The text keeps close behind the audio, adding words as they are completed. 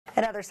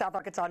In other South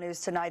Arkansas news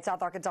tonight,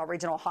 South Arkansas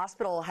Regional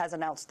Hospital has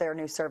announced their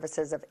new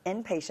services of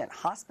inpatient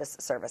hospice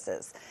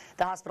services.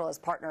 The hospital has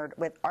partnered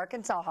with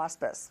Arkansas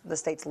Hospice, the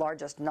state's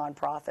largest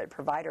nonprofit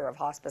provider of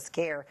hospice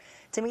care,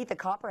 to meet the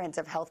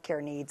comprehensive health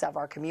care needs of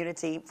our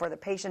community for the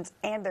patients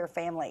and their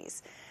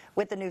families.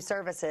 With the new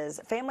services,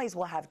 families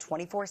will have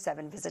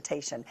 24/7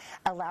 visitation,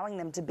 allowing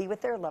them to be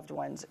with their loved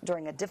ones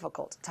during a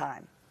difficult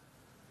time.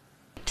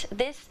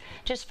 This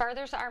just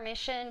furthers our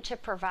mission to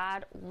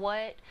provide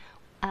what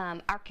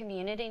our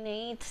community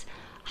needs.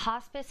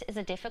 Hospice is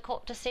a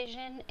difficult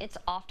decision. It's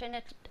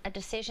often a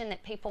decision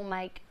that people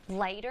make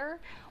later,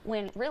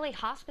 when really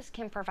hospice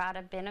can provide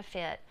a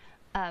benefit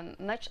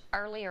much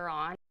earlier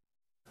on.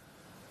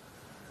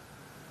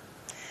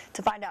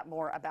 To find out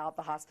more about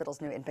the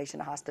hospital's new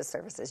inpatient hospice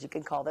services, you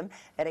can call them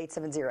at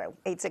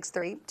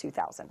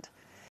 870-863-2000.